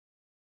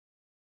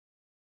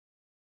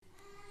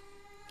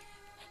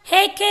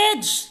Hey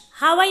kids,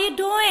 how are you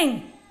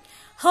doing?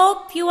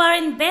 Hope you are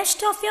in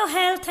best of your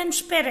health and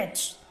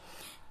spirits.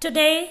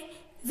 Today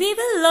we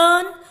will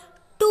learn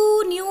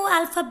two new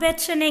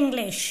alphabets in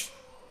English.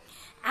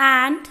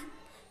 And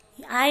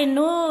I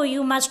know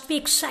you must be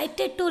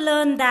excited to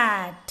learn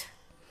that.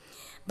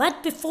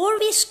 But before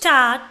we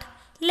start,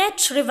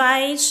 let's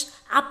revise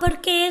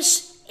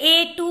uppercase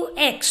A to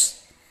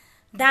X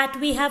that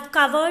we have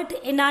covered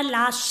in our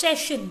last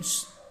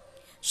sessions.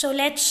 So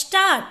let's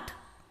start.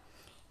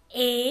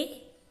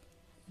 A,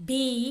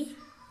 B,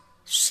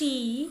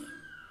 C,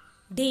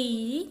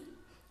 D,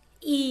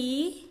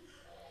 E,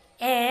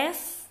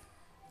 F,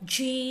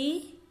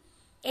 G,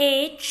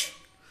 H,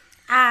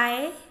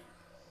 I,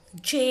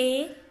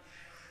 J,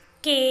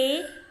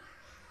 K,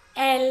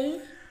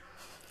 L,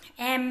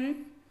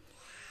 M,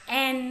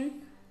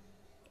 N,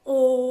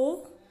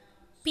 O,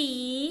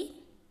 P,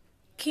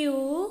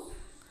 Q,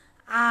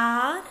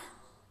 R,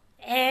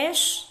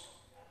 S,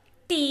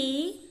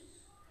 T,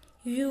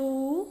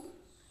 U,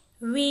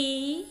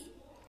 V,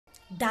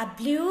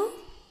 W,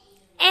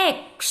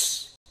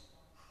 X.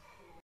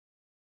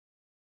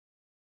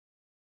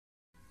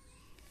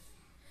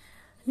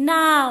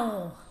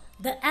 Now,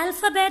 the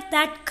alphabet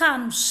that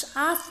comes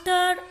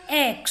after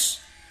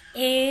X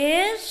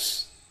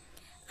is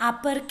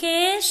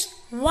uppercase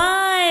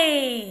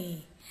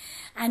Y.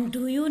 And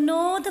do you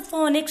know the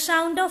phonic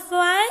sound of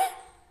Y?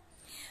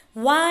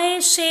 Y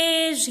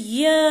says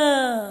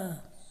year.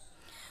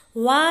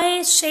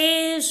 Y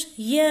says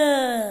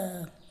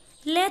year.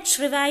 Let's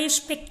revise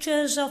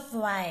pictures of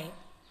Y.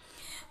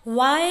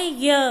 Y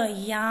year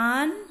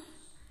yarn.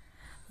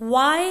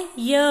 Y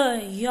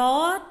year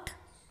yacht.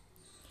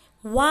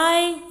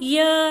 Y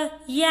year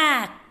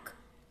yak.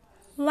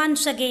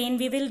 Once again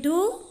we will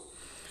do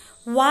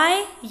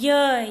Y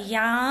year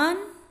yarn.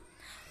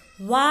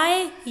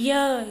 Y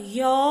year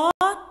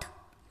yacht.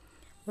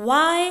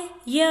 Y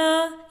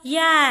year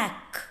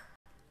yak.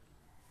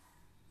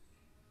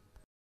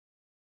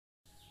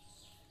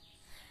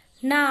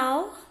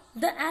 Now,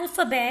 the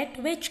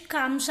alphabet which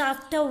comes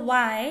after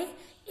Y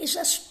is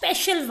a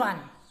special one.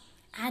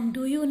 And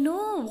do you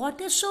know what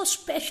is so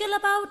special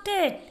about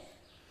it?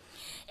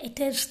 It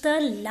is the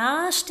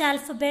last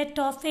alphabet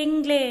of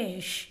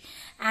English,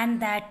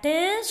 and that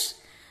is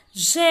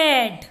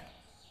Z.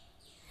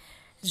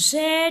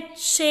 Z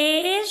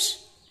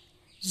says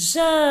Z.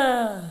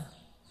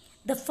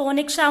 The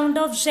phonic sound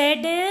of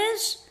Z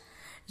is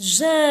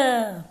Z.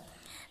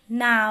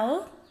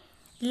 Now,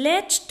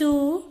 let's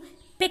do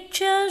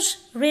pictures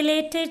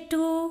related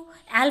to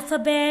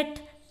alphabet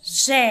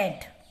Z.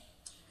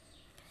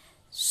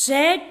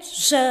 Z,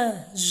 Z,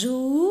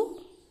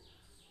 zoo.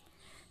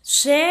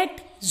 Z,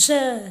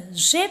 Z,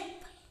 zip.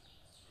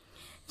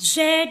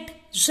 Z,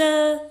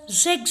 Z,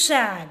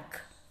 zigzag.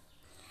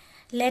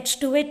 Let's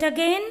do it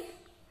again.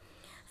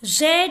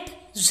 Z,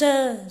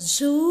 Z,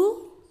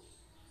 zoo.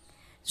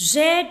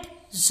 Z,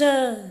 Z,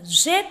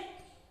 zip.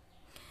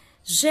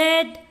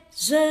 Z,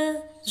 Z,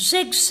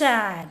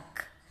 zigzag.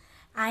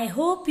 I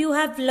hope you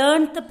have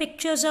learned the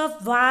pictures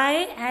of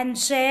Y and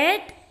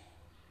Z,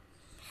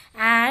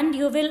 and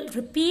you will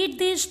repeat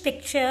these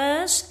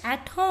pictures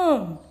at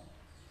home.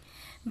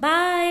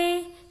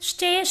 Bye.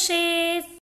 Stay safe.